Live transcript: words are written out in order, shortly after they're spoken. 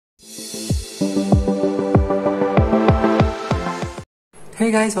Hey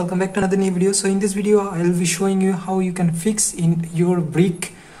guys, welcome back to another new video. So in this video I'll be showing you how you can fix in your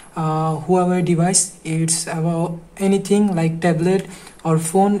brick Huawei device. It's about anything like tablet or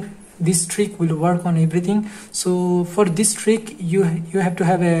phone. This trick will work on everything. So for this trick you have to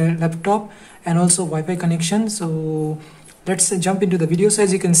have a laptop and also Wi-Fi connection. So let's jump into the video. So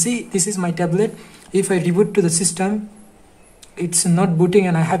as you can see, this is my tablet. If I reboot to the system, it's not booting,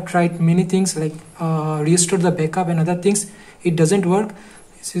 and I have tried many things like restore the backup and other things. It doesn't work.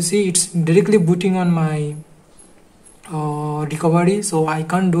 So you see, it's directly booting on my recovery, so I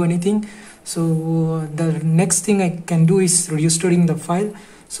can't do anything. So the next thing I can do is restoring the file.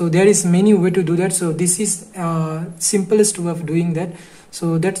 So there is many way to do that. So this is simplest way of doing that.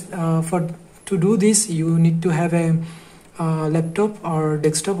 So that to do this, you need to have a laptop or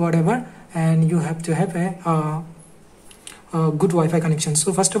desktop, whatever, and you have to have a good Wi-Fi connection.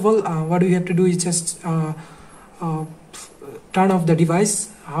 So first of all, what we have to do is just turn off the device.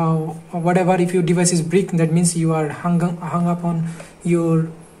 Whatever, if your device is brick, that means you are hung up on your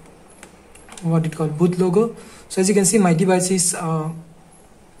what it called boot logo. So as you can see, my device is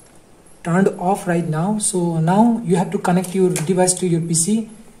turned off right now. So now you have to connect your device to your PC.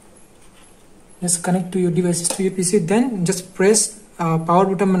 Just connect to your devices to your PC, then just press power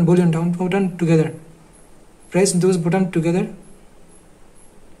button and volume down button together. Press those buttons together.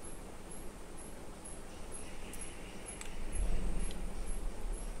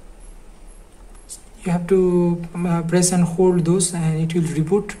 You have to press and hold those, and it will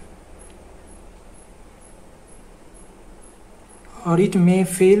reboot, or it may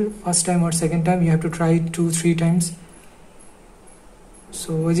fail first time or second time. You have to try it 2-3 times.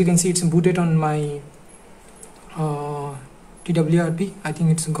 So as you can see, it's booted on my TWRP. I think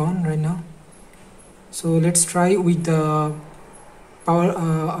it's gone right now. So let's try with the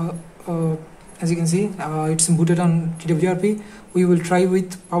power. As you can see, it's booted on TWRP. We will try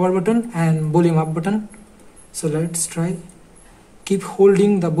with power button and volume up button. So let's try. Keep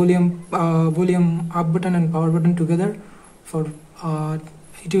holding the volume up button and power button together. For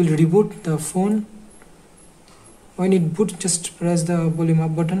it will reboot the phone. When it boots, just press the volume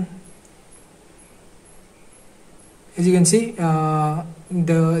up button. As you can see,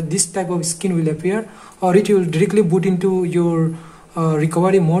 this type of screen will appear, or it will directly boot into your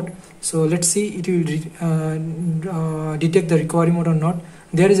recovery mode. So let's see, it will detect the recovery mode or not.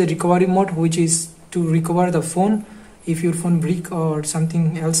 There is a recovery mode which is to recover the phone if your phone break or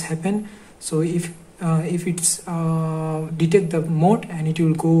something else happen. So if it's detect the mode, and it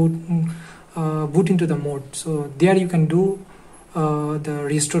will go boot into the mode. So there you can do the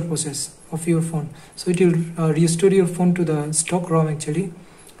restore process of your phone. So it will restore your phone to the stock ROM actually.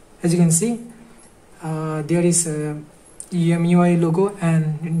 As you can see, there is a EMUI logo,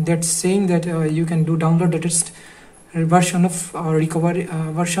 and that's saying that you can do download the latest version of recovery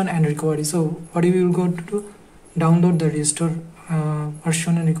version and recovery. So what you will go to do, download the restore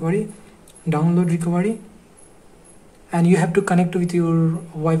version and recovery, download recovery, and you have to connect with your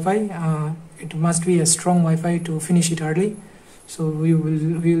Wi-Fi. It must be a strong Wi-Fi to finish it early. So we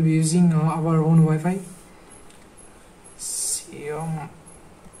will be using our own Wi-Fi.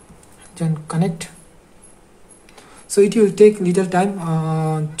 Then connect. So it will take little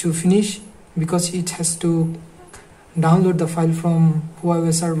time to finish, because it has to download the file from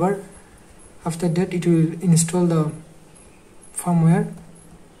Huawei server. After that, it will install the firmware.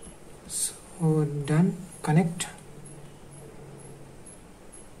 So done. Connect.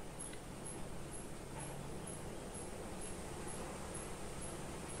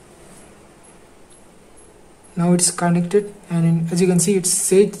 Now it's connected, and as you can see, it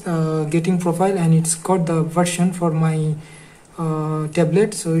said getting profile, and it's got the version for my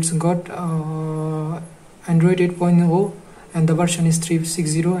tablet. So it's got Android 8.0, and the version is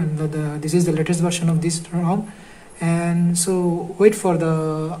 360, and this is the latest version of this ROM. And so wait for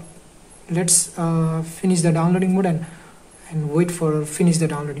the, let's finish the downloading mode, and wait for finish the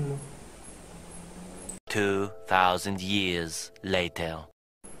downloading mode. 2,000 years later.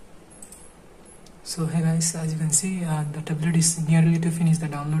 So hey guys, as you can see, the tablet is nearly to finish the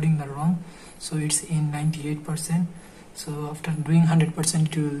downloading the ROM. So it's in 98%. So after doing 100%,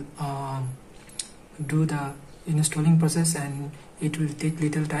 it will do the installing process, and it will take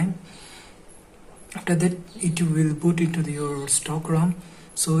little time. After that, it will boot into your stock ROM.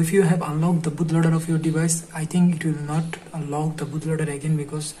 So if you have unlocked the bootloader of your device, I think it will not lock the bootloader again,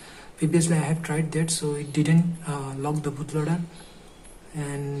 because previously I have tried that, so it didn't lock the bootloader,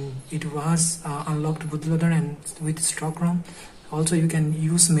 and it was unlocked bootloader and with stock ROM. Also you can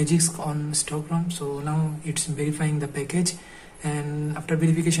use magic on stock ROM. So now it's verifying the package, and after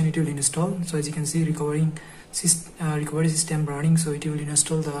verification it will install. So as you can see, recovery system running, so it will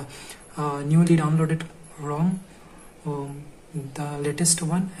install the newly downloaded ROM, the latest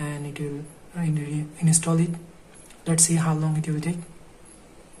one, and it will install it. Let's see how long it will take.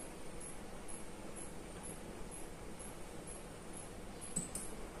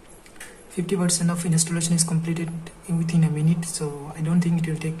 %50 of installation is completed within a minute, so I don't think it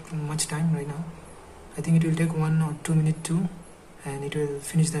will take much time right now. I think it will take 1 or 2 minutes too, and it will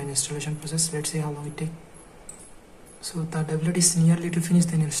finish the installation process. Let's see how long it takes. So the tablet is nearly to finish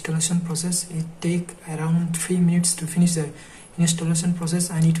the installation process. It take around 3 minutes to finish the installation process,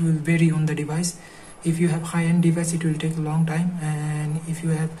 and it will vary on the device. If you have high-end device, it will take a long time, and if you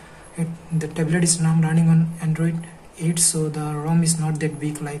have the tablet is now running on Android 8, so the ROM is not that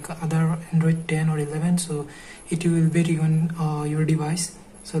big like other Android 10 or 11, so it will vary on your device.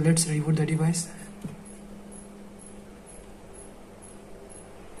 So let's reboot the device.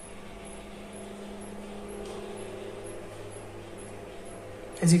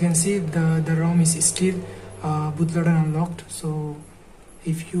 As you can see, the ROM is still bootloader unlocked, so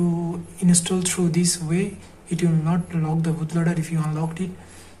if you install through this way, it will not lock the bootloader if you unlocked it.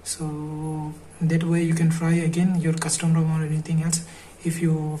 So that way you can try again your custom ROM or anything else. If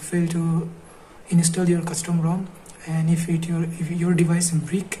you fail to install your custom ROM, and if your device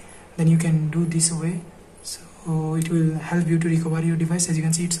brick, then you can do this way. So it will help you to recover your device. As you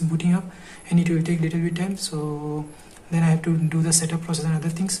can see, it's booting up, and it will take little bit time. So then I have to do the setup process and other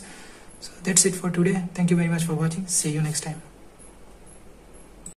things. So that's it for today. Thank you very much for watching. See you next time.